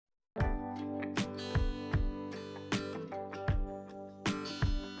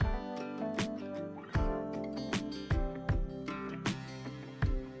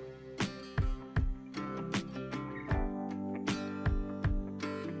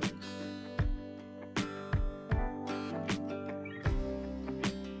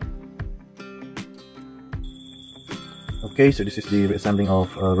Okay, so this is the reassembling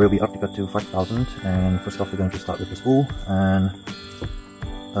of Ryobi Arctica II 5000, and first off we're going to start with the spool. And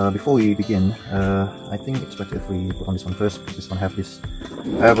before we begin, I think it's better if we put on this one first, because this one have this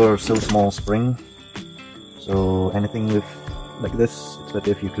ever so small spring. So anything with like this, it's better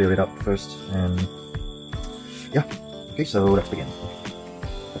if you clear it up first. And yeah, okay, so let's begin.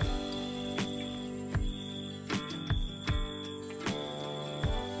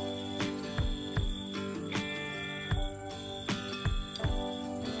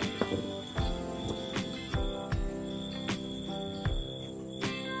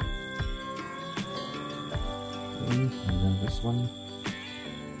 And then this one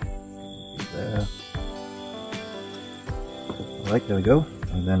there. Alright, there we go.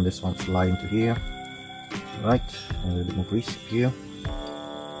 And then this one slide into here. Right, and a little bit more grease here.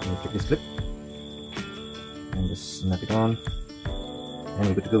 We'll take this clip and just snap it on, and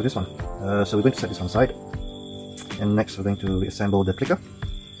we're good to go with this one. So we're going to set this one aside, and next we're going to reassemble the clicker.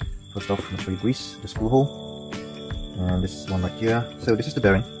 First off, make sure you grease the spool hole, and this one right here. So this is the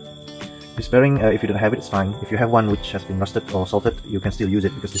bearing. This bearing, if you don't have it, it's fine. If you have one which has been rusted or salted, you can still use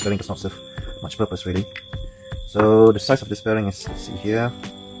it, because this bearing does not serve much purpose really. So the size of this bearing is, let's see here,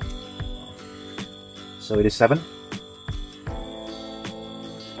 so it is 7,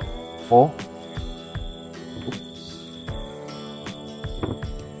 4, oops,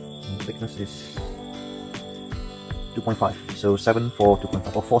 and the thickness is 2.5, so 7, 4,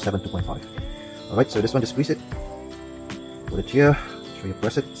 2.5, or 4, 7, 2.5. Alright, so this one, just squeeze it, put it here, make sure you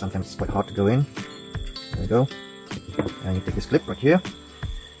press it, sometimes it's quite hard to go in, there you go, and you take this clip right here.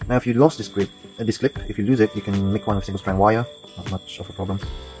 Now if you lost this clip, if you lose it, you can make one with single strand wire, not much of a problem.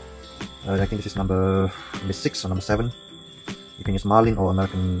 I think this is number 6 or number 7. You can use marlin or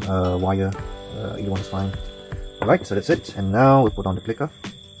American wire, either one is fine. Alright, so that's it, and now we'll put on the clicker.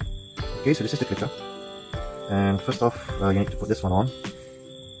 Okay, so this is the clicker, and first off you need to put this one on.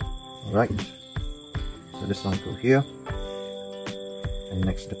 Alright, so this one will go here, and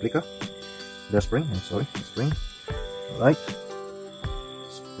next to the clicker, the spring, the spring. Alright,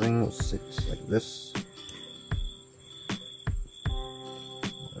 spring will sit like this.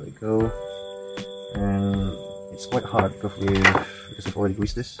 There we go, and it's quite hard because I've already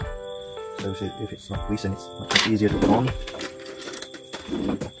greased this. So if it's not greased, then it's much easier to put on.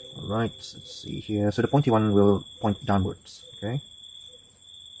 Alright, let's see here. So the pointy one will point downwards. Okay,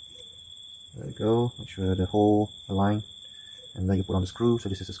 there we go. Make sure the hole align, and then you put on the screw. So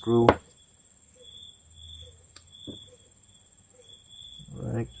this is the screw.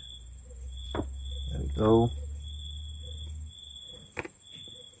 Alright, there we go.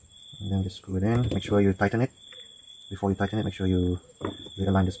 And then just screw it in. Make sure you tighten it. Before you tighten it, make sure you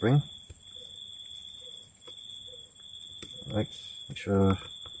realign the spring. Alright, make sure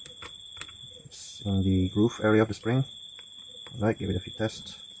it's in the groove area of the spring. Alright, give it a few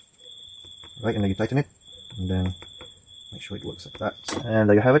tests. Right, and then you tighten it, and then make sure it works like that. And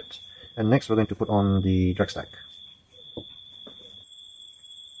there you have it. And next we're going to put on the drag stack.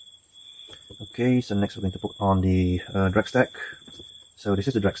 Okay, so next we're going to put on the drag stack. So this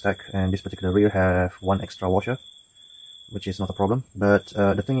is the drag stack, and this particular reel have one extra washer, which is not a problem. But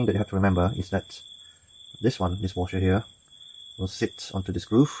the thing that you have to remember is that this washer here, will sit onto this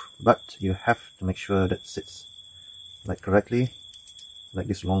groove, but you have to make sure that it sits like correctly, like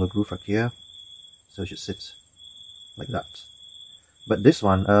this longer groove right here. So it should sit like that. But this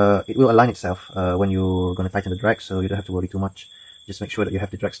one, it will align itself when you're going to tighten the drag, so you don't have to worry too much. Just make sure that you have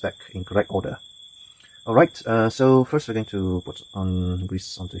the drag stack in correct order. Alright, so first we're going to put on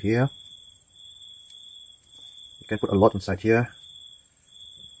grease onto here. You can put a lot inside here,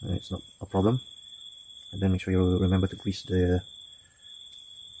 it's not a problem. And then make sure you remember to grease the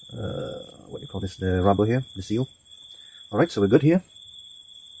the rubber here, the seal. Alright, so we're good here,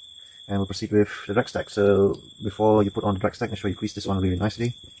 and we'll proceed with the drag stack. So before you put on the drag stack, make sure you grease this one really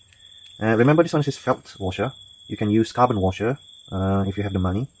nicely. Remember, this one is felt washer. You can use carbon washer if you have the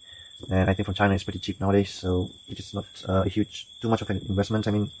money. And I think from China it's pretty cheap nowadays, so it's not too much of an investment.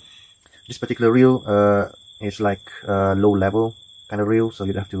 I mean, this particular reel is like low level kind of reel, so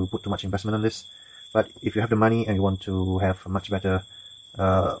you don't have to put too much investment on this. But if you have the money and you want to have a much better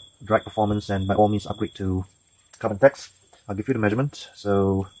drag performance, then by all means upgrade to carbon tex. I'll give you the measurement.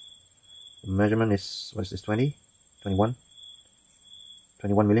 So the measurement is, what is this, 21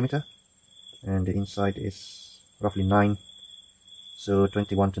 millimeter, and the inside is roughly 9. So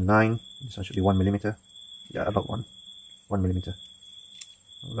 21 to 9, this one should be 1 millimeter. Yeah, about 1 millimeter.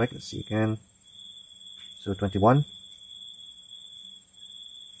 Alright, let's see again. So 21,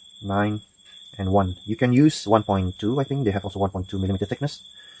 9, and 1. You can use 1.2, I think they have also 1.2 millimeter thickness.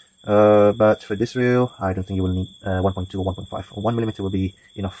 But for this reel, I don't think you will need 1.2 or 1.5. 1 millimeter will be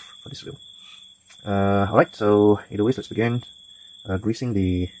enough for this reel. Alright, so either ways, let's begin greasing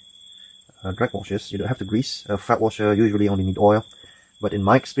the drag washers. You don't have to grease. A fat washer usually only need oil, but in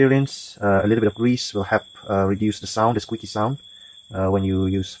my experience, a little bit of grease will help reduce the sound, the squeaky sound, when you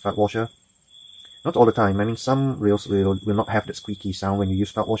use fat washer. Not all the time. I mean, some reels will not have that squeaky sound when you use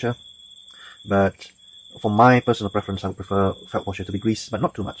fat washer, but for my personal preference, I would prefer fat washer to be greased, but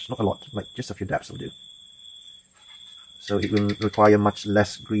not too much, not a lot, like just a few dabs will do. So it will require much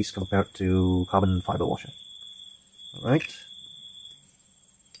less grease compared to carbon fiber washer. Alright.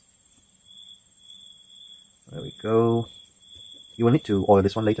 There we go. You will need to oil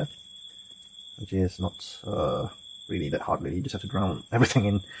this one later, which is not really that hard really. You just have to drown everything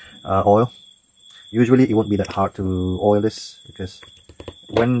in oil. Usually it won't be that hard to oil this, because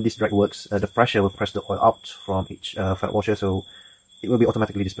when this drag works, the pressure will press the oil out from each fat washer, so it will be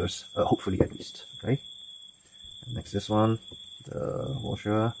automatically dispersed, hopefully at least. Okay. And next this one, the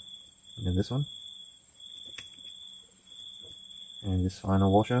washer, and then this one, and this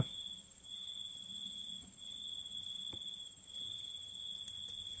final washer.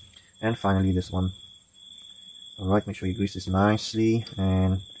 And finally this one. Alright, make sure you grease this nicely,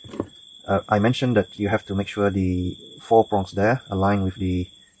 and I mentioned that you have to make sure the 4 prongs there align with the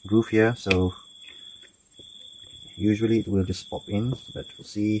groove here, so usually it will just pop in, but we'll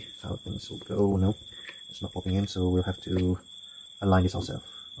see how things will go. No, it's not popping in, so we'll have to align this ourselves.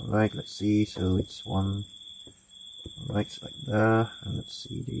 Alright, let's see, so it's one, right, like there, and let's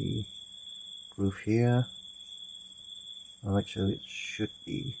see the groove here. Alright, so it should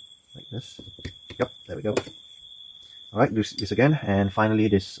be like this. Yep, there we go. Alright, do this again, and finally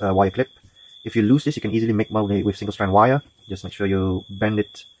this wire clip. If you lose this, you can easily make more with single strand wire. Just make sure you bend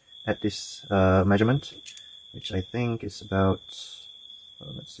it at this measurement, which I think is about,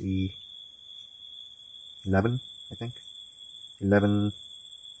 let's see, 11, I think. 11,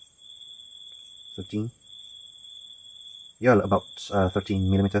 13. Yeah, about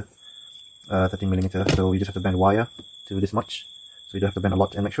 13 millimeter. 13 millimeter. So you just have to bend wire to this much. So you don't have to bend a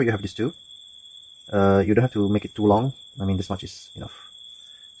lot, and make sure you have this too. You don't have to make it too long. I mean, this much is enough.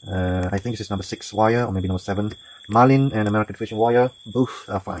 I think this is number 6 wire, or maybe number 7. Marlin and American fishing wire, both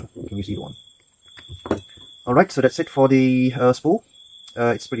are fine. You can use either one. Alright, so that's it for the spool.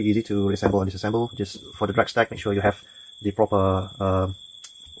 It's pretty easy to reassemble and disassemble. Just for the drag stack, make sure you have the proper,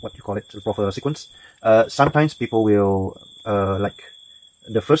 what you call it, the proper sequence. Sometimes people will, like,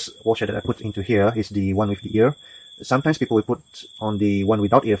 the first washer that I put into here is the one with the ear. Sometimes people will put on the one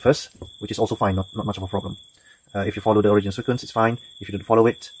without ear first, which is also fine, not much of a problem. If you follow the original sequence, it's fine. If you don't follow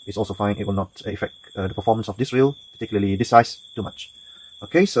it, it's also fine. It will not affect the performance of this reel, particularly this size, too much.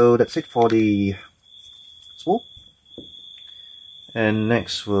 Okay, so that's it for the spool. And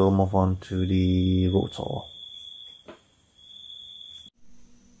next we'll move on to the rotor.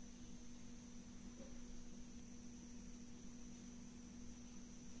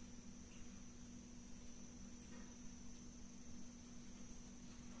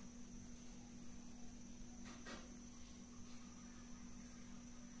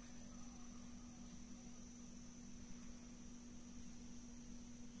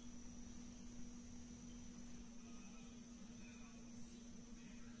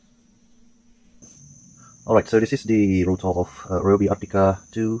 Alright, so this is the rotor of Ryobi Arctica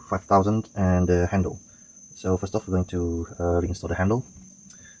II 5000 and the handle. So first off, we're going to reinstall the handle.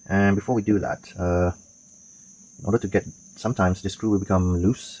 And before we do that, in order to get, sometimes the screw will become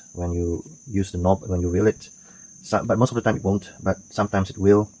loose when you use the knob, when you reel it. So, but most of the time it won't, but sometimes it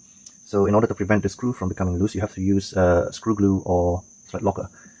will. So in order to prevent the screw from becoming loose, you have to use screw glue or thread locker.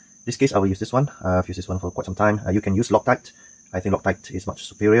 In this case, I will use this one. I've used this one for quite some time. You can use Loctite. I think Loctite is much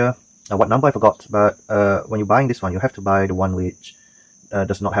superior. What number I forgot, but when you're buying this one, you have to buy the one which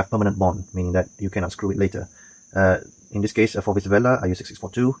does not have permanent bond, meaning that you cannot screw it later. In this case, for Visivella, I use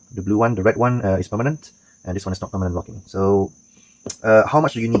 6642. The blue one, the red one, is permanent, and this one is not permanent locking. So, how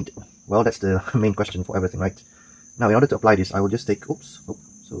much do you need? Well, that's the main question for everything, right? Now, in order to apply this, I will just take,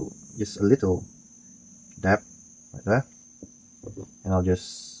 so just a little dab right there, and I'll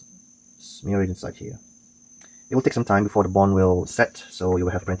just smear it inside here. It will take some time before the bond will set, so you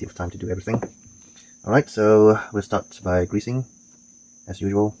will have plenty of time to do everything. Alright, so we'll start by greasing, as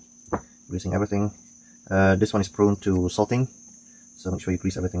usual. Greasing everything. This one is prone to salting, so make sure you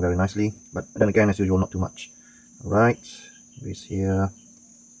grease everything very nicely. But then again, as usual, not too much. Alright, grease here.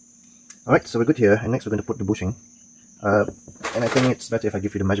 Alright, so we're good here, and next we're going to put the bushing. And I think it's better if I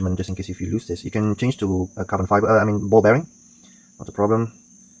give you the measurement, just in case if you lose this. You can change to a carbon fiber, ball bearing. Not a problem.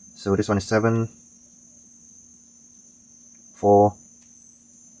 So this one is 7, 4,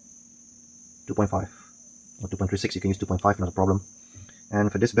 2.5 or 2.36. You can use 2.5, not a problem.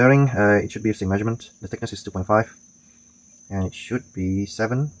 And for this bearing, it should be the same measurement. The thickness is 2.5 and it should be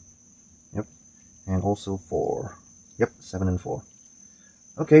 7. Yep. And also 4. Yep, 7 and 4.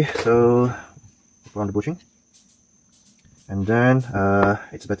 Okay, so put on the bushing, and then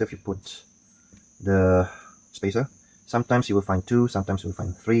it's better if you put the spacer. Sometimes you will find 2, sometimes you will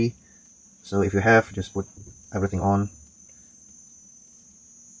find 3. So if you have, just put everything on.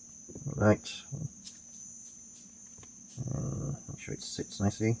 Alright. Make sure it sits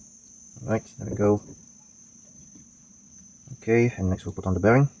nicely. Alright, there we go. Okay, and next we'll put on the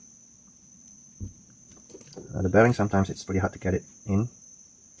bearing. The bearing, sometimes it's pretty hard to get it in.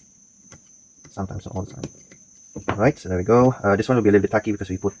 Sometimes not all the time. Alright, so there we go. This one will be a little bit tacky because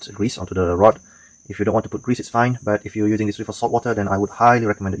we put grease onto the rod. If you don't want to put grease, it's fine, but if you're using this for salt water, then I would highly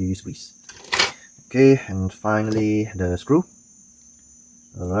recommend that you use grease. Okay, and finally the screw.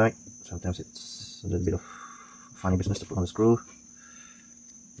 Alright, sometimes it's a little bit of funny business to put on the screw,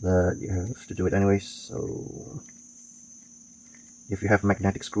 but you have to do it anyways. So if you have a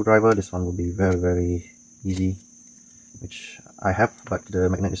magnetic screwdriver, this one will be very, very easy, which I have, but the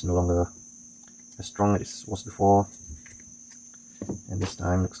magnet is no longer as strong as it was before, and this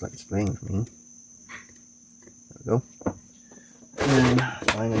time looks like it's playing with me. There we go. And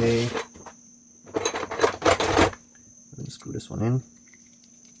finally, I'm going to screw this one in.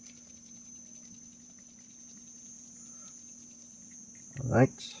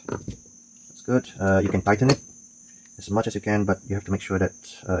 Alright, that's good. You can tighten it as much as you can, but you have to make sure that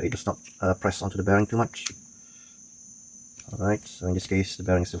it does not press onto the bearing too much. Alright, so in this case the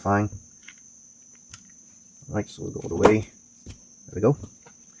bearing is still fine. Alright, so we'll go all the way. There we go.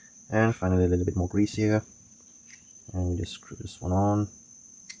 And finally a little bit more grease here. And we just screw this one on.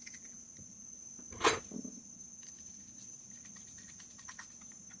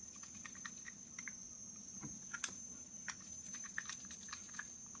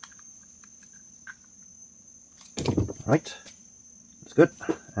 Alright, that's good.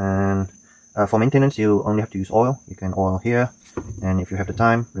 And for maintenance, you only have to use oil. You can oil here, and if you have the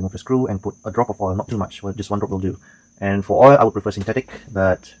time, remove the screw and put a drop of oil, not too much, well, just 1 drop will do. And for oil, I would prefer synthetic,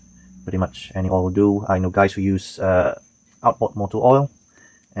 but pretty much any oil will do. I know guys who use outboard motor oil,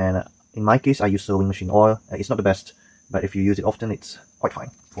 and in my case I use sewing machine oil. It's not the best, but if you use it often, it's quite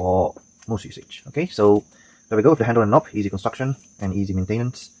fine for most usage. Okay, so there we go with the handle and knob. Easy construction and easy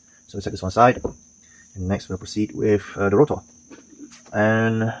maintenance. So we set this one aside, and next we'll proceed with the rotor.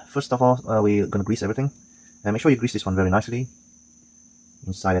 And first of all, we're going to grease everything, and make sure you grease this one very nicely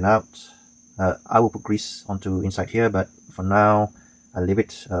inside and out. I will put grease onto inside here, but for now I'll leave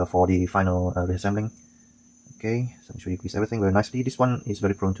it for the final reassembling. Okay, so make sure you grease everything very nicely. This one is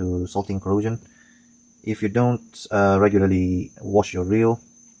very prone to salting, corrosion. If you don't regularly wash your reel,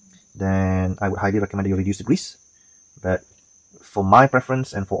 then I would highly recommend that you reduce the grease. But for my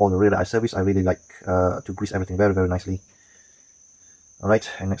preference and for all the reel that I service, I really like to grease everything very, very nicely.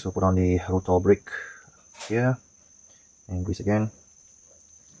 Alright, and next we'll put on the rotor brake here and grease again.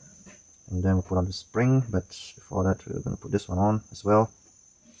 And then we'll put on the spring, but before that we're going to put this one on as well.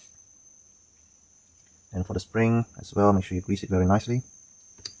 And for the spring as well, make sure you grease it very nicely.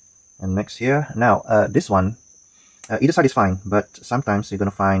 And next here, now this one, either side is fine, but sometimes you're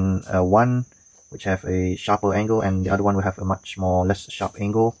going to find one which have a sharper angle and the other one will have a much more less sharp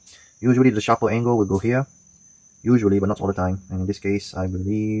angle. Usually the sharper angle will go here, usually, but not all the time. And in this case, I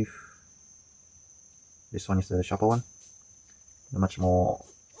believe this one is the sharper one, much more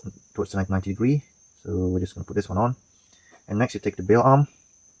towards the 90 degree. So we're just going to put this one on. And next you take the bail arm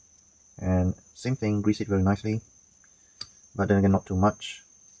and same thing, grease it very nicely, but then again not too much.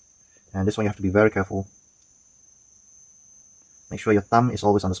 And this one you have to be very careful. Make sure your thumb is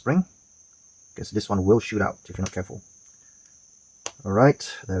always on the spring, because this one will shoot out if you're not careful.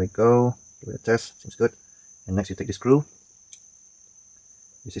 Alright, there we go. Give it a test, seems good. And next you take the screw.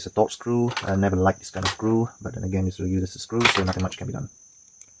 This is a torque screw. I never liked this kind of screw, but then again this will use as a screw, so nothing much can be done.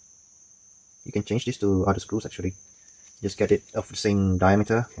 You can change this to other screws actually. Just get it of the same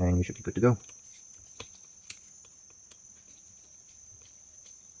diameter and you should be good to go.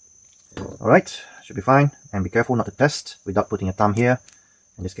 Alright, should be fine. And be careful not to test without putting a thumb here.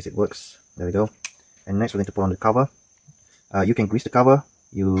 In this case it works. There we go. And next we're going to put on the cover. You can grease the cover.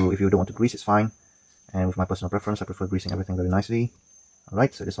 If you don't want to grease, it's fine. And with my personal preference, I prefer greasing everything very nicely.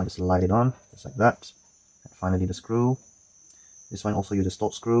 Alright, so this one just slide it on, just like that. And finally the screw. This one also uses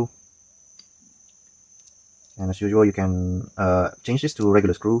torque screw. And as usual, you can change this to a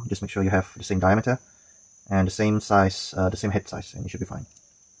regular screw. Just make sure you have the same diameter and the same size, the same head size, and you should be fine.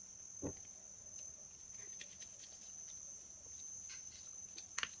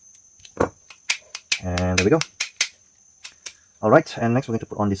 There we go. Alright, and next we're going to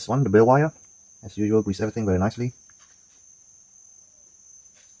put on this one, the bail wire. As usual, grease everything very nicely.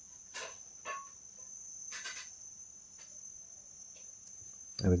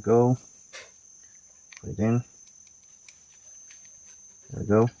 There we go. Put it in. There we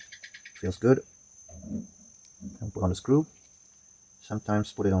go. Feels good. And put on the screw.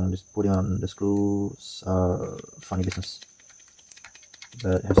 Sometimes putting on the screws funny business,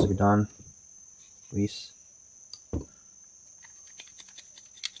 but it has to be done. Grease.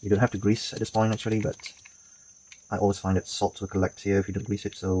 You don't have to grease at this point actually, but I always find that salt will collect here if you don't grease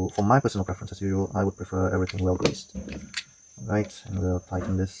it. So for my personal preference, as usual, I would prefer everything well greased. Alright, and we'll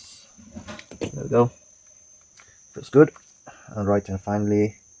tighten this. There we go. Feels good. Alright, and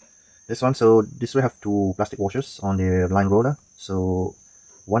finally this one. So this will have two plastic washers on the line roller. So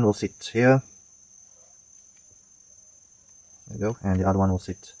one will sit here. There we go. And the other one will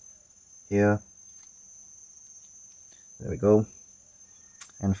sit here. There we go.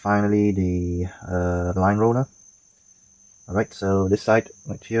 And finally the line roller. Alright, so this side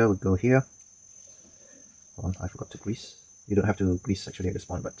right here would go here. Hold on, I forgot to grease. You don't have to grease actually at this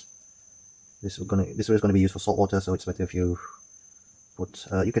point, but this is going to be used for salt water, so it's better if you put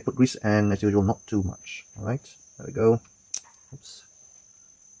you can put grease, and as usual, not too much. Alright, there we go. Oops.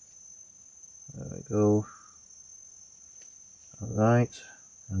 There we go. Alright,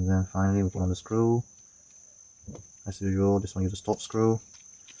 and then finally we put on the screw. As usual, this one uses top screw.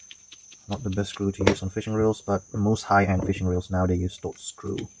 Not the best screw to use on fishing reels, but most high-end fishing reels now they use top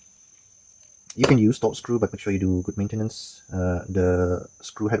screw. You can use top screw, but make sure you do good maintenance. The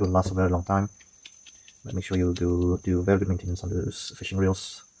screw head will last a very long time, but make sure you do very good maintenance on those fishing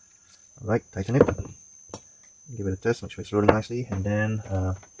reels. Alright, tighten it. Give it a test, make sure it's rolling nicely, and then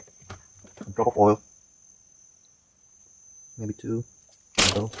a drop of oil. Maybe two.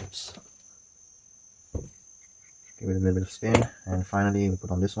 Oops. Give it a little bit of spin, and finally we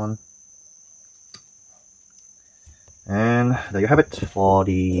put on this one. And there you have it for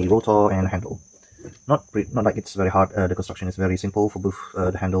the rotor and handle. Not like it's very hard. The construction is very simple for both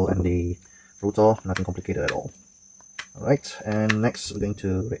the handle and the rotor. Nothing complicated at all. Alright, and next we're going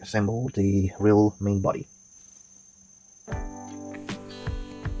to reassemble the reel main body.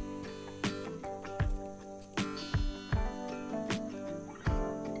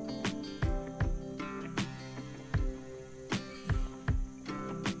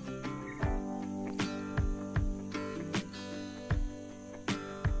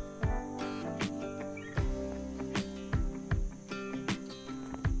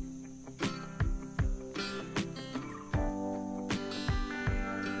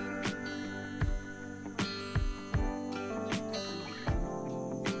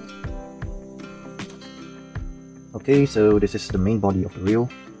 Okay, so this is the main body of the reel,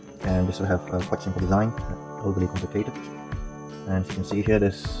 and this will have a quite simple design, not overly complicated. And as you can see here,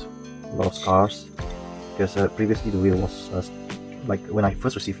 there's a lot of scars, because previously the reel was, like when I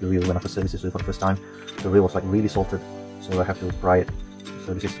first received the reel, when I first serviced it for the first time, the reel was like really salted, so I have to pry it.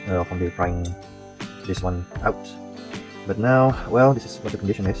 So this is from the prying this one out. But now, well, this is what the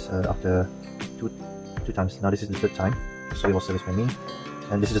condition is after two times. Now this is the third time this reel was serviced by me,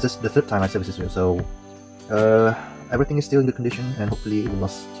 and this is just the third time I serviced this reel, so everything is still in good condition, and hopefully it will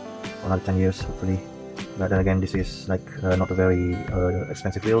last for another 10 years, hopefully. But then again, this is like not a very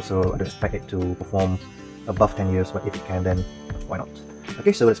expensive reel, so I don't expect it to perform above 10 years, but if it can, then why not?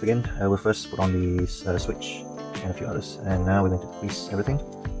 Okay, so let's begin. We'll first put on the switch and a few others, and now we're going to grease everything.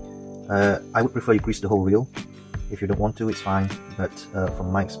 I would prefer you grease the whole reel. If you don't want to, it's fine, but from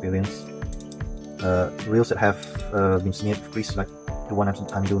my experience, reels that have been smeared with grease, like the one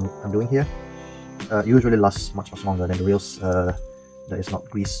I'm doing here, usually lasts much longer than the reels that is not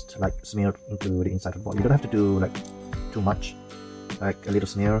greased, like smeared into the inside of the body. You don't have to do like too much, like a little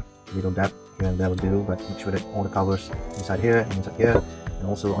smear, a little dab here and there will do, but make sure that all the covers inside here and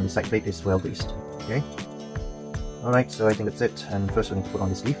also on the side plate is well greased. Okay. Alright, so I think that's it, and first we're going to put on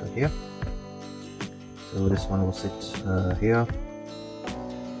this leaf right here. So this one will sit here.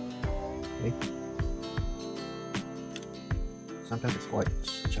 Okay. Sometimes it's quite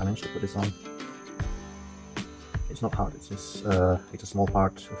a challenge to put this on. It's not hard, it's just it's a small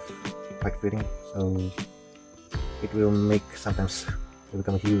part of tight fitting, so it will make sometimes it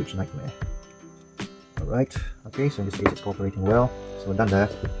become a huge nightmare. Alright, okay, so in this case it's cooperating well, so we're done there.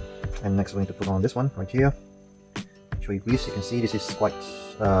 And next we're going to put on this one right here. Make sure you grease. You can see this is quite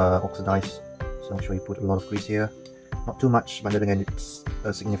oxidized, so make sure you put a lot of grease here. Not too much, but then again it's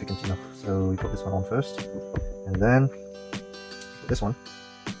significant enough, so we put this one on first, and then put this one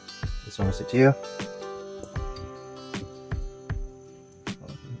will sit here.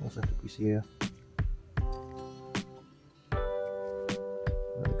 Also have to grease here.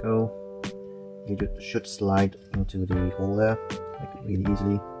 go. You should slide into the hole there, make it really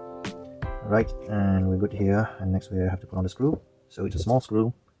easily. Alright, and we're good here, and next we have to put on the screw. So it's a small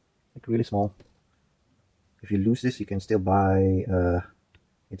screw, like really small. If you lose this, you can still buy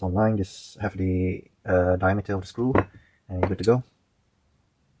it online. Just have the diameter of the screw and you're good to go.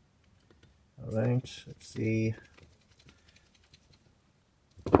 Alright, let's see.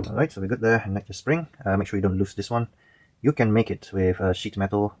 Alright, so we're good there, and next the spring. Make sure you don't lose this one. You can make it with sheet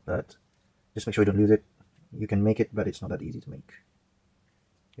metal, but just make sure you don't lose it. You can make it, but it's not that easy to make.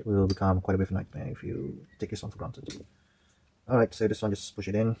 It will become quite a bit of a nightmare if you take this one for granted. Alright, so this one, just push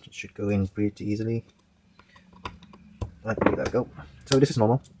it in. It should go in pretty easily. Right, there we go. So this is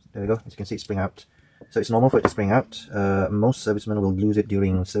normal. There we go. As you can see, it's spring out. So it's normal for it to spring out. Most servicemen will lose it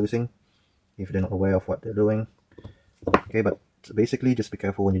during servicing if they're not aware of what they're doing. Okay, but basically just be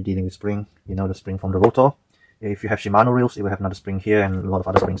careful when you're dealing with spring. You know the spring from the rotor. If you have Shimano reels, it will have another spring here and a lot of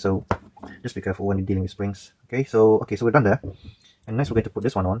other springs. So just be careful when you're dealing with springs. Okay, so we're done there. And next we're going to put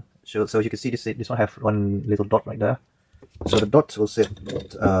this one on. So as you can see, this one have one little dot right there. So the dot will sit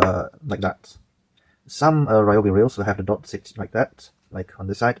like that. Some Ryobi reels will have the dot sit like that, like on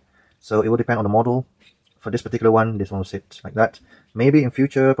this side. So it will depend on the model. For this particular one, this one will sit like that. Maybe in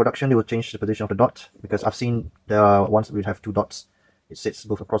future production they will change the position of the dot, because I've seen there are ones we have two dots. It sits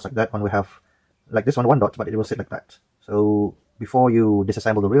both across like that. One we have like this one dot, but it will sit like that. So before you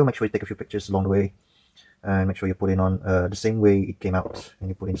disassemble the reel, make sure you take a few pictures along the way and make sure you put it on the same way it came out, and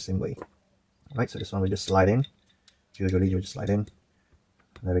you put it in the same way. Right, so this one we just slide in. Usually you just slide in.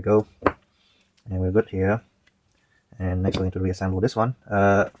 There we go. And we're good here. And next we're going to reassemble this one.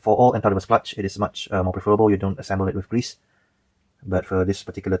 For all anti-reverse clutch, it is much more preferable you don't assemble it with grease. But for this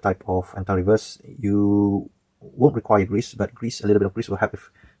particular type of anti-reverse, you won't require grease, but a little bit of grease will help with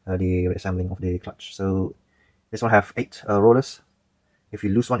the reassembling of the clutch. So this one have 8 rollers. If you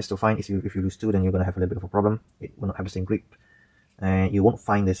lose one, it's still fine. If you lose 2, then you're going to have a little bit of a problem. It will not have the same grip. And you won't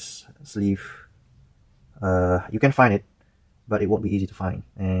find this sleeve. You can find it, but it won't be easy to find,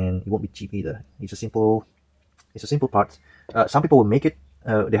 and it won't be cheap either. It's a simple part. Some people will make it.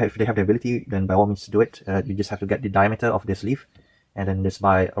 If they have the ability, then by all means do it. You just have to get the diameter of the sleeve, and then just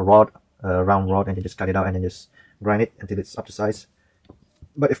buy a rod, a round rod, and then just cut it out and then just grind it until it's up to size.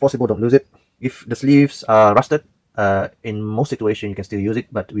 But if possible, don't lose it. If the sleeves are rusted, in most situations you can still use it,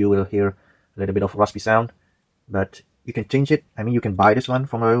 but we will hear a little bit of raspy sound. But you can change it. I mean, you can buy this one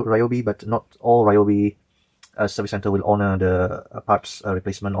from Ryobi, but not all Ryobi service center will honor the parts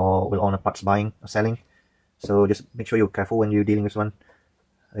replacement, or will honor parts buying or selling. So just make sure you're careful when you're dealing with this one.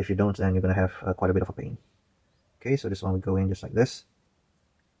 If you don't, then you're going to have quite a bit of a pain. Okay, so this one will go in just like this.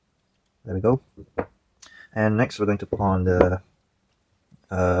 There we go. And next we're going to put on the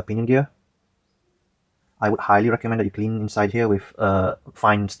pinion gear. I would highly recommend that you clean inside here with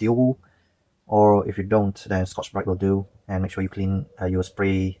fine steel wool, or if you don't, then Scotch-Brite will do. And make sure you clean, you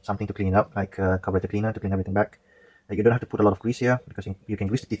spray something to clean it up, like carburetor cleaner to clean everything back. You don't have to put a lot of grease here, because you can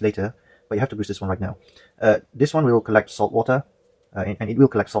grease the teeth later, but you have to grease this one right now. This one will collect salt water, and it will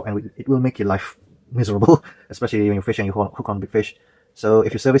collect salt, and it will make your life miserable, especially when you're fishing, you hook on big fish. So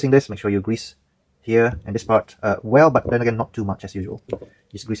if you're servicing this, make sure you grease here and this part well, but then again, not too much as usual.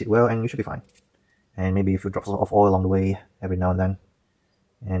 Just grease it well and you should be fine. And maybe a few drops of oil along the way every now and then.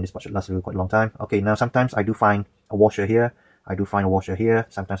 And this part should last you quite a long time. Okay, now sometimes I do find a washer here. I do find a washer here.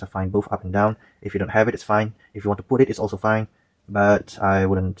 Sometimes I find both up and down. If you don't have it, it's fine. If you want to put it, it's also fine. But I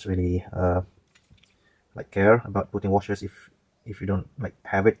wouldn't really care about putting washers. If you don't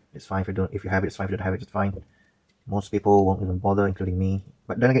have it, it's fine. If you have it, it's fine. If you don't have it, it's fine. Most people won't even bother, including me.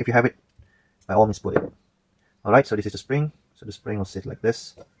 But then again, if you have it, by all means put it. Alright, so this is the spring. So the spring will sit like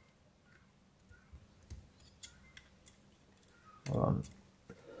this.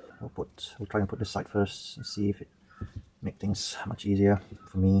 We'll try and put this side first and see if it makes things much easier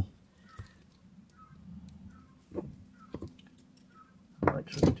for me. Alright,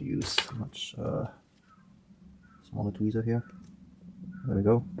 so I'm going to use a much smaller tweezer here. There we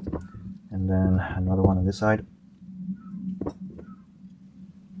go. And then another one on this side.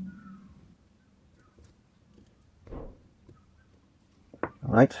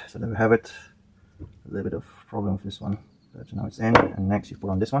 Alright, so there we have it. A little bit of problem with this one, but now it's in. And next you put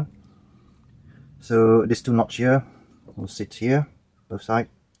on this one. So this 2 notch here will sit here, both sides.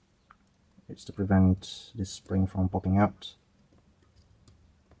 It's to prevent this spring from popping out,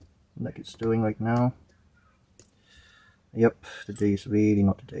 like it's doing right now. Yep, today is really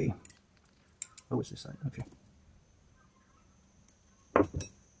not the day. Oh, it's this side, okay.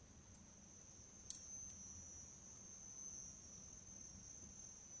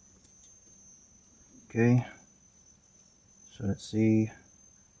 Okay, so let's see.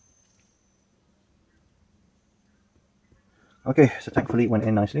 Okay, so thankfully it went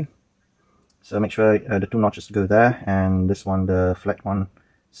in nicely. So make sure the two notches go there, and this one, the flat one,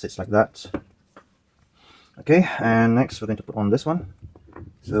 sits like that. Okay, and next we're going to put on this one.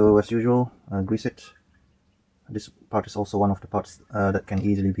 So as usual, grease it. This part is also one of the parts that can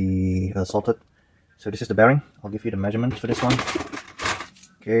easily be salted. So this is the bearing. I'll give you the measurements for this one.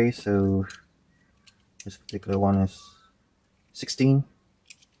 Okay, so this particular one is 16,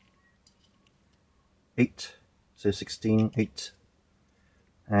 8, so 16, 8,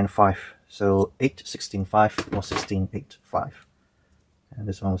 and 5. So 8, 16, 5 or 16, 8, 5. And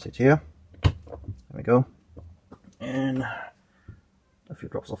this one will sit here. There we go. And a few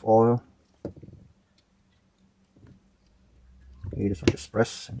drops of oil. Okay, this one just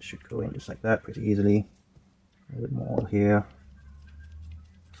press and it should go in just like that pretty easily. A little bit more here.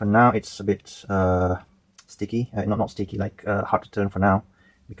 For now it's a bit sticky, not sticky, like hard to turn for now,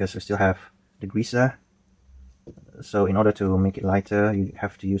 because we still have the grease there. So in order to make it lighter, you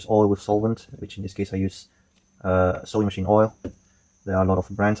have to use oil with solvent, which in this case I use sewing machine oil. There are a lot of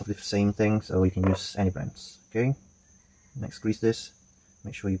brands of the same thing, so you can use any brands. Okay, next grease this.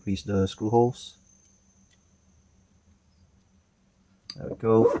 Make sure you grease the screw holes. There we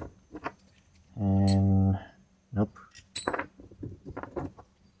go. And nope.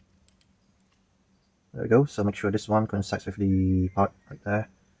 There we go. So make sure this one coincides with the part right there.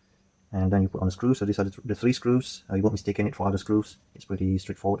 And then you put on the screws. So these are the 3 screws. You won't mistake it for other screws. It's pretty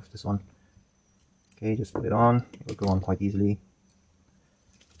straightforward with this one. Okay, just put it on. It will go on quite easily.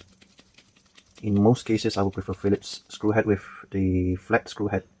 In most cases, I would prefer Phillips screw head with the flat screw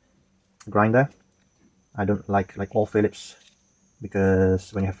head grinder. I don't like all Phillips,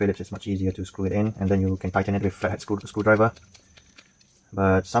 because when you have Phillips, it's much easier to screw it in, and then you can tighten it with flathead screwdriver.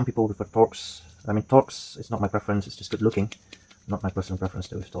 But some people prefer Torx. I mean, Torx is not my preference. It's just good looking. Not my personal preference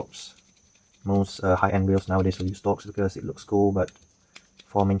though with Torx. Most high-end reels nowadays will use Torx because it looks cool, but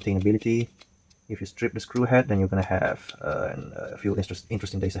for maintainability, if you strip the screw head, then you're gonna have a few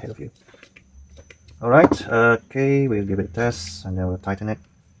interesting days ahead of you. Alright, okay, we'll give it a test and then we'll tighten it.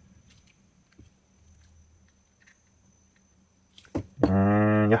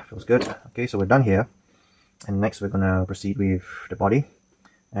 And yeah, feels good. Okay, so we're done here. And next we're gonna proceed with the body.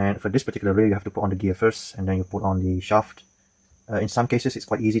 And for this particular reel, you have to put on the gear first, and then you put on the shaft. In some cases, it's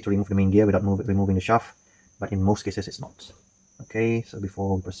quite easy to remove the main gear without removing the shaft, but in most cases, it's not. Okay, so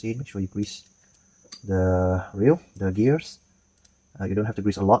before we proceed, make sure you grease the reel, the gears. You don't have to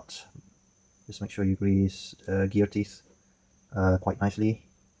grease a lot. Just make sure you grease the gear teeth quite nicely.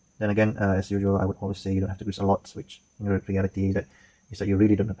 Then again, as usual, I would always say you don't have to grease a lot, which in reality is that you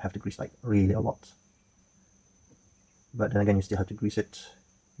really don't have to grease like really a lot. But then again, you still have to grease it.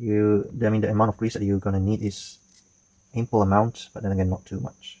 I mean, the amount of grease that you're gonna need is ample amount, but then again, not too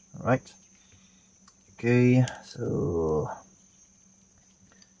much. All right. Okay, so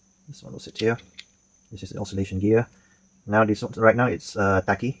this one will sit here. This is the oscillation gear. Now this one, right now it's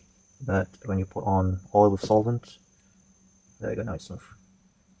tacky, but when you put on oil with solvent, there you go. Now it's smooth.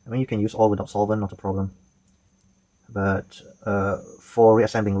 I mean, you can use oil without solvent, not a problem. But for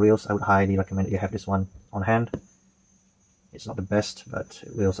reassembling reels, I would highly recommend that you have this one on hand. It's not the best, but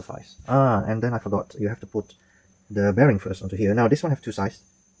it will suffice. And then I forgot, you have to put the bearing first onto here. Now this one has 2 sides.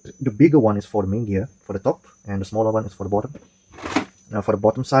 The bigger one is for the main gear, for the top, and the smaller one is for the bottom. Now for the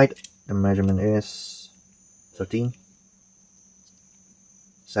bottom side, the measurement is 13,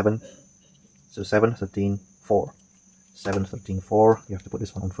 7, so 7, 13, 4. 7, 13, 4. You have to put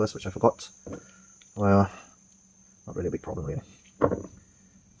this one on first, which I forgot. Well, not really a big problem really.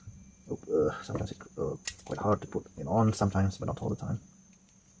 Sometimes it's quite hard to put it on sometimes, but not all the time.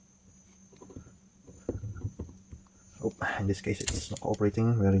 Oh, in this case it's not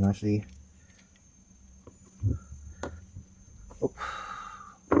cooperating very nicely. Oh,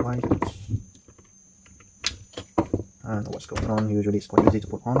 why is it? I don't know what's going on. Usually it's quite easy to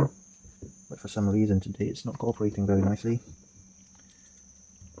put on, but for some reason today it's not cooperating very nicely.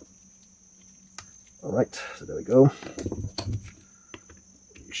 Alright, so there we go.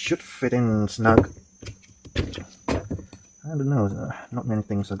 Should fit in snug. I don't know, not many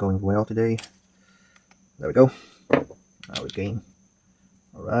things are going well today. There we go. Now again.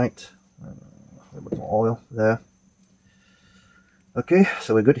 Alright, a little bit more oil there. Okay,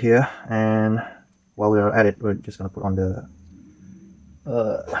 so we're good here, and while we are at it, we're just going to put on the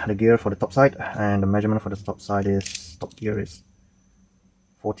gear for the top side, and the measurement for the top side is, top gear is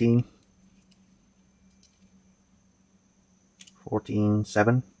 14, 14,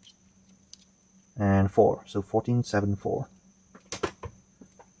 7, and 4. So 14, 7, 4.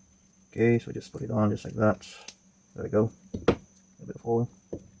 Okay, so just put it on just like that. There we go. A bit of oil.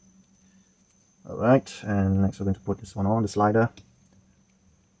 Alright, and next we're going to put this one on, the slider.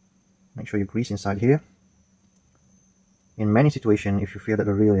 Make sure you grease inside here. In many situations, if you feel that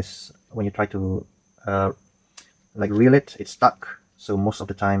the reel is, when you try to like reel it, it's stuck. So most of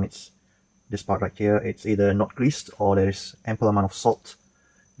the time it's this part right here, it's either not greased or there is ample amount of salt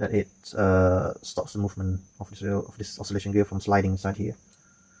that it stops the movement of this reel, of this oscillation gear from sliding inside here.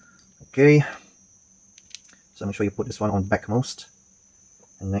 Okay, so make sure you put this one on backmost.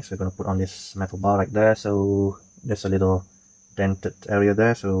 And next we're going to put on this metal bar right there. So there's a little dented area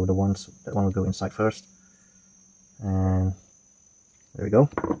there, so that one will go inside first. And there we go.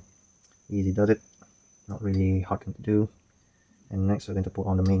 Easy does it. Not really hard thing to do. And next we're going to put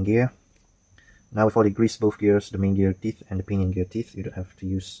on the main gear. Now we've already greased both gears, the main gear teeth and the pinion gear teeth. You don't have to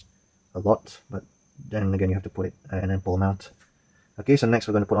use a lot, but then again you have to put it an ample amount. Okay, so next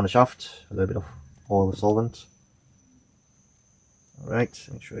we're going to put on the shaft, a little bit of oil solvent. Alright,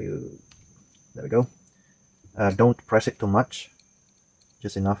 make sure you, there we go. Don't press it too much,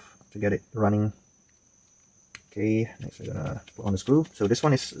 just enough to get it running. Okay, next we're gonna put on the screw. So this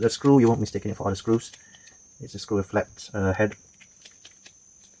one is the screw, you won't mistake it for other screws. It's a screw with flat head.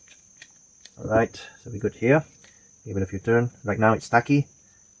 Alright, so we're good here. Give it a few turns. Right now it's tacky,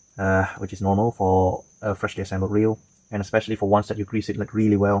 which is normal for a freshly assembled reel, and especially for ones that you grease it like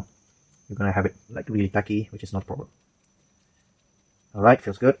really well, you're gonna have it like really tacky, which is not a problem. Alright,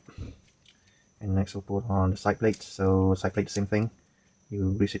 feels good. And next we'll put on the side plate. So side plate, same thing.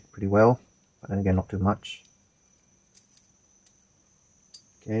 You grease it pretty well, but then again not too much.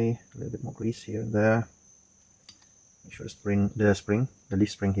 Okay, a little bit more grease here and there. Make sure the leaf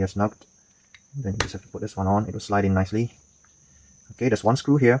spring here is snugged. And then you just have to put this one on. It will slide in nicely. Okay, there's one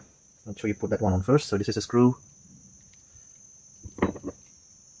screw here. Make sure you put that one on first. So this is a screw.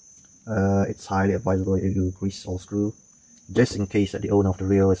 It's highly advisable if you grease all screw, just in case that the owner of the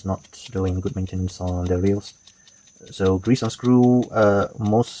reel is not doing good maintenance on their reels. So grease on screw,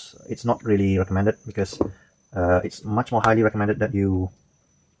 it's not really recommended, because it's much more highly recommended that you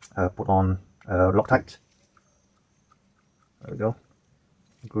put on Loctite. There we go.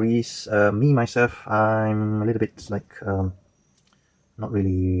 Grease, myself, I'm a little bit like not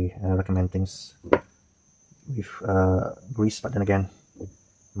really recommend things with grease, but then again,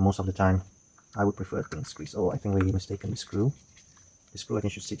 most of the time I would prefer things grease. Oh, I think we mistaken the screw. The screw I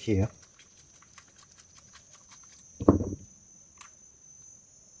think should sit here.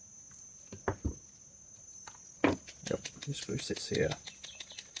 Yep, the screw sits here.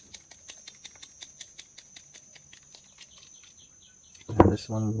 And this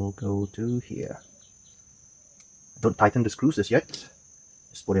one will go to here. Don't tighten the screws as yet.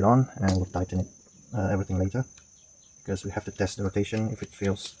 Just put it on and we'll tighten it everything later, because we have to test the rotation. If it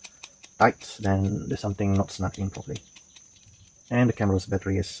feels tight, then there's something not snug in properly. And the camera's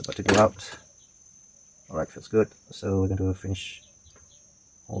battery is about to go out. Alright, feels good. So we're going to finish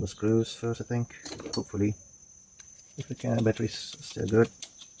all the screws first, I think. Hopefully, if the battery's still good.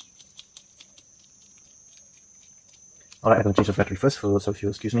 Alright, I'm going to change the battery first, so if you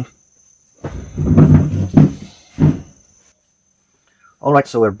excuse me. Alright,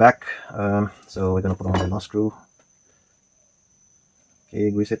 so we're back. So we're going to put on the last screw. Okay,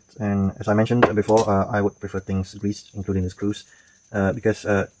 grease it, and as I mentioned before, I would prefer things greased, including the screws, because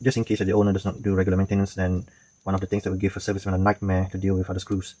just in case that the owner does not do regular maintenance, then one of the things that would give a serviceman a nightmare to deal with are the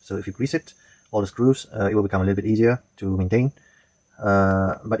screws. So if you grease it, all the screws, it will become a little bit easier to maintain.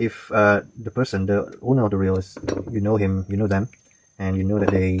 But if the owner of the reel is, you know him, you know them, and you know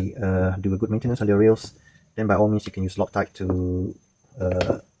that they do a good maintenance on their reels, then by all means you can use Loctite to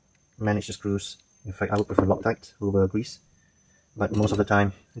manage the screws. In fact, I would prefer Loctite over grease, but most of the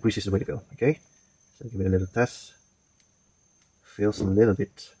time grease is the way to go. Okay, so give it a little test. Feels a little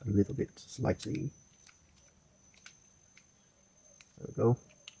bit slightly. There we go.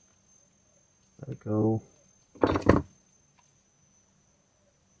 There we go.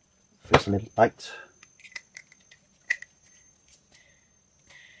 Feels a little tight.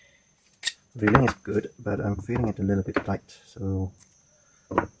 Reeling is good, but I'm feeling it a little bit tight, so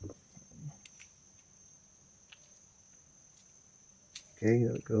okay,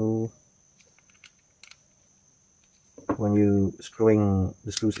 there we go. When you screwing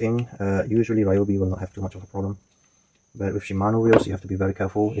the screws in, usually Ryobi will not have too much of a problem, but with Shimano reels you have to be very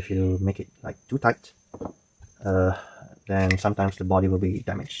careful. If you make it like too tight, then sometimes the body will be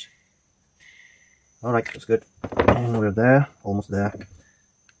damaged. Alright, that's good, and we're there, almost there.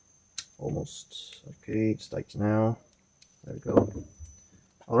 Almost. Okay, it's tight now. There we go.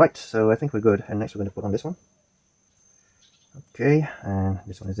 Alright, so I think we're good, and next we're going to put on this one. Okay, and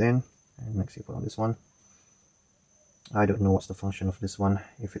this one is in, and next you put on this one. I don't know what's the function of this one,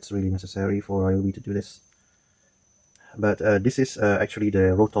 if it's really necessary for Ryobi to do this. But this is actually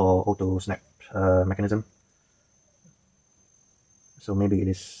the rotor auto snap mechanism. So maybe it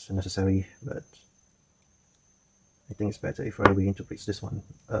is necessary, but I think it's better if Ryobi integrates this one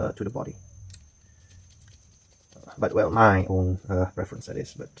to the body. But well, my own preference that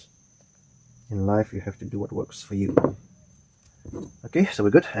is, but in life you have to do what works for you. Okay, so we're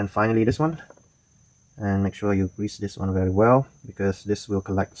good. And finally this one. And make sure you grease this one very well, because this will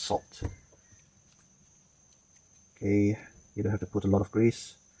collect salt. Okay, you don't have to put a lot of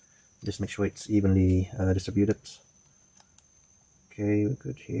grease. Just make sure it's evenly distributed. Okay, we're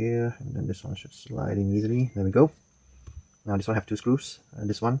good here. And then this one should slide in easily. There we go. Now this one have two screws.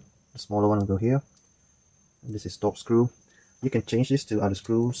 This one, the smaller one, will go here. And this is top screw. You can change this to other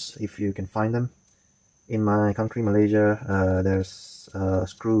screws if you can find them. In my country, Malaysia, there's a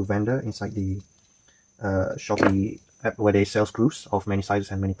screw vendor inside the Shopee app where they sell screws of many sizes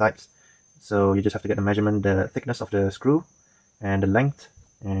and many types. So you just have to get the measurement, the thickness of the screw and the length,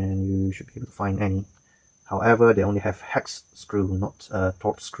 and you should be able to find any. However, they only have hex screw, not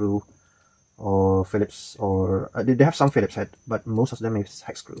Torx screw or Phillips, or they have some Phillips head, but most of them is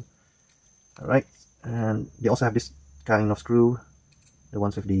hex screw. Alright, and they also have this kind of screw, the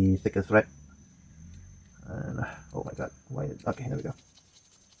ones with the thicker thread. And oh my god, why? Okay, there we go.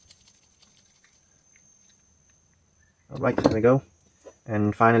 Alright, there we go.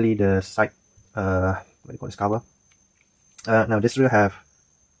 And finally the side, what do you call this, cover. Now this will have,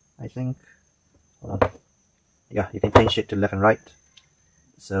 I think, hold on. Yeah, you can change it to left and right.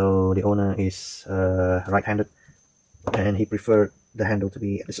 So the owner is right-handed, and he preferred the handle to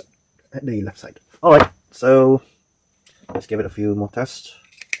be at the left side. Alright, so let's give it a few more tests.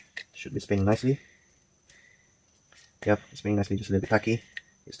 Should be spinning nicely. Yep, it's spinning nicely, just a little bit tacky.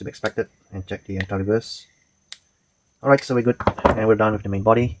 It's to be expected. And check the anti-reverse. Alright, so we're good, and we're done with the main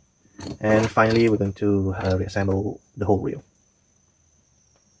body. And finally, we're going to reassemble the whole reel.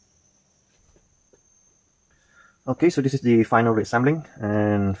 Okay, so this is the final reassembling,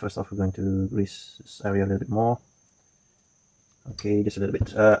 and first off we're going to grease this area a little bit more. Okay, just a little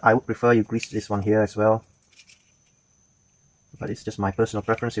bit. I would prefer you grease this one here as well, but it's just my personal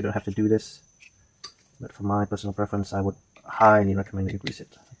preference. You don't have to do this, but for my personal preference I would highly recommend that you grease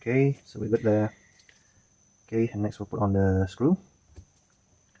it. Okay, so we're good there. Okay, and next we'll put on the screw.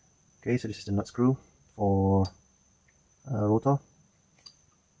 Okay, so this is the nut screw for rotor.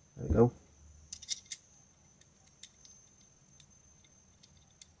 There we go.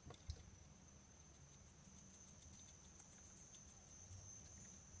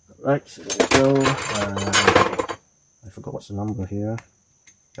 Right, so there we go. I forgot what's the number here.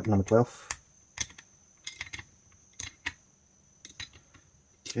 Yep, number 12.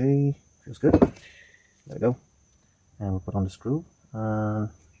 Okay, feels good. There we go. And we'll put on the screw. I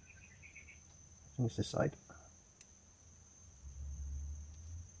think it's this side.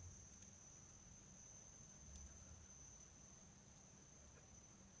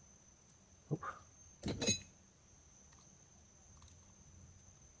 Oop.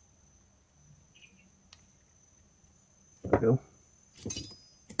 There we go.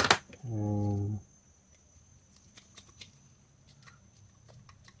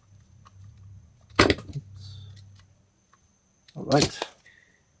 Alright.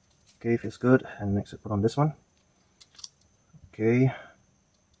 Okay, feels good. And next we put on this one. Okay.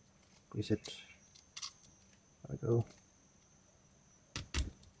 Grease it. There we go.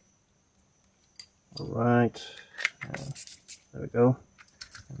 Alright. There we go.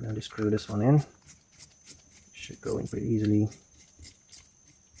 And then we screw this one in. Should go in pretty easily.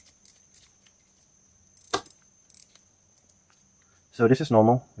 So this is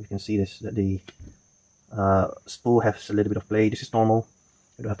normal. You can see this, that the spool has a little bit of play. This is normal.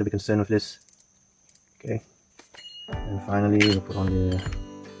 You don't have to be concerned with this. Okay. And finally we'll put on the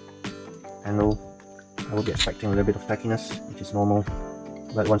handle. I will be expecting a little bit of tackiness, which is normal.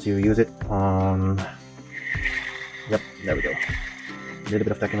 But once you use it on, yep, there we go. A little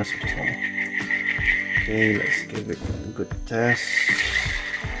bit of tackiness, which is normal. Okay, let's give it a good test.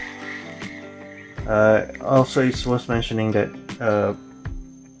 Also, it's worth mentioning that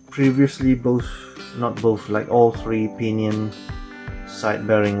previously like all three pinion side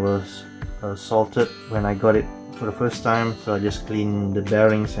bearing was salted when I got it for the first time, so I just cleaned the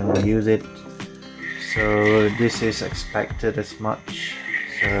bearings and I use it. So this is expected as much,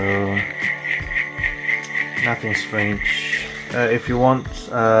 so nothing strange. If you want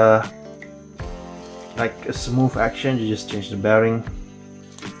like a smooth action, you just change the bearing,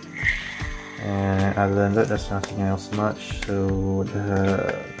 and other than that there's nothing else much. So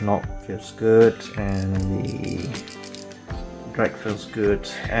the knob feels good and the drag feels good,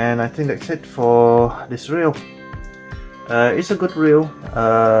 and I think that's it for this reel. It's a good reel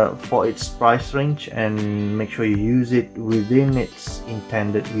for its price range, and make sure you use it within its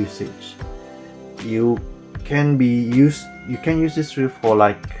intended usage. You can use this reel for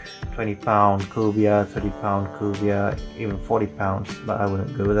like 20-pound cobia, 30-pound cobia, even 40 pounds, but I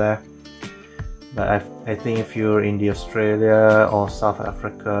wouldn't go there. But I think if you're in the Australia or South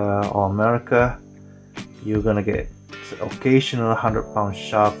Africa or America, you're gonna get occasional 100-pound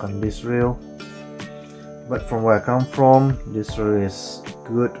shark on this reel. But from where I come from, this reel is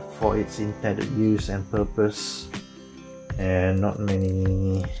good for its intended use and purpose, and not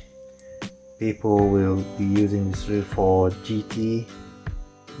many people will be using this reel for GT,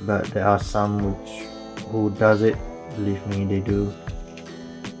 but there are some who does it. Believe me, they do.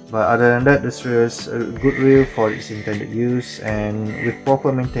 But other than that, this reel is a good reel for its intended use, and with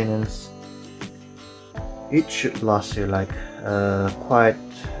proper maintenance it should last you like quite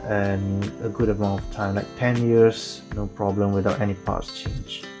a good amount of time, like 10 years, no problem, without any parts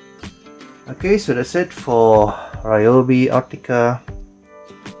change. Okay, so that's it for Ryobi Arctica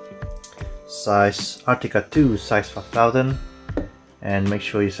Arctica II size 5000, and make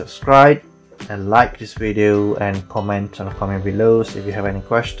sure you subscribe and like this video and comment on the comment below. So if you have any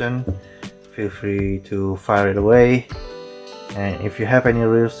question, feel free to fire it away, and if you have any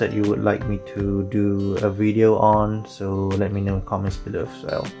reels that you would like me to do a video on, so let me know in comments below as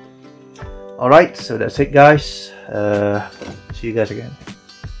well. Alright, so that's it guys, see you guys again.